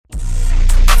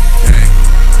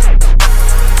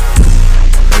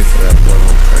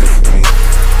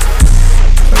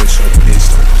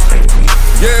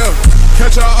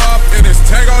catch her up and it's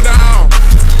tango down.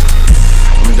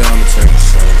 I'm down to take a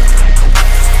soul.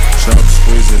 Chop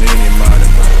squeeze it in your mind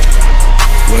and mode.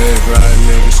 Wave riding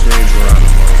niggas screams around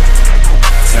the mode.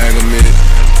 Tag a minute,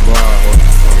 go out, hold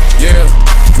the phone. Yeah,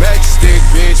 magic stick,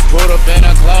 bitch, put up in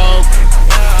a cloak.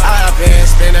 I up and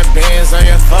spin the bands on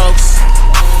your folks.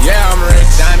 Yeah, I'm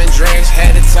rich, diamond drenched,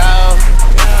 head to toe.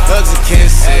 Hugs and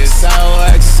kisses,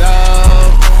 XOXO.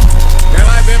 And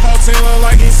like Big 14 look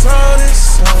like he sold his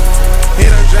soul. He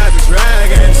done dropped his rag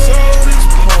and sold his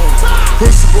pole.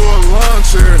 Pussy boy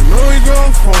launcher, know he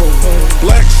gon' fold.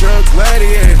 Black truck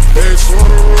gladiator, bitch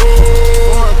wanna roll.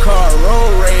 Foreign car,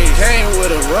 road rage, came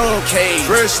with a roll cage.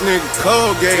 Fresh nigga,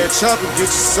 Colgate, chopper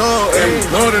get your soul. Ayy,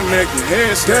 know the nigga,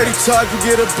 head dirty talk, you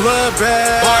get a blood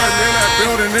bag. Fire in that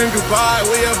building in Dubai,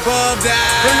 we above that.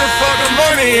 Bring the fucking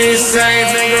money, insane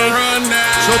nigga, run now.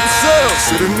 Choke yourself,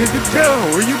 sit a nigga down,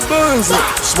 where you buns at?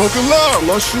 Smoking loud,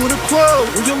 lost you in the club,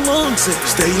 where your lungs at?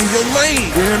 Stay in your lane,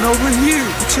 ran over here,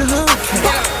 with your hug cat.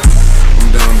 I'm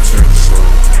down to take a soul.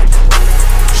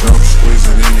 Chop squeeze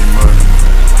it in your mind.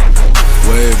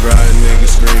 Wave riding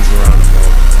niggas screams around the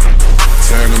mode.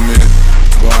 Tag a minute,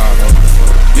 go out, hold the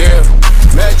phone. Yeah,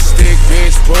 magic stick,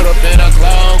 bitch, put up in a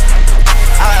cloak.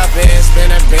 I up and spin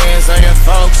the bands on your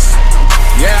folks.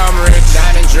 Yeah, I'm rich,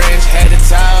 diamond drenched, head to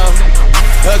toe.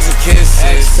 Hugs and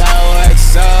kisses,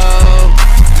 XOXO.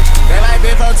 They like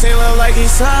Big 14 look like he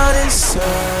sold his soul.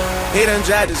 He done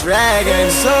dropped his rag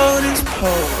and sold his pole.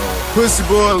 Pussy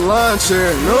boy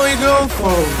launcher, know he gon'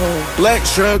 fold. Black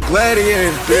truck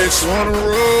gladiator, bitch wanna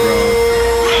roll.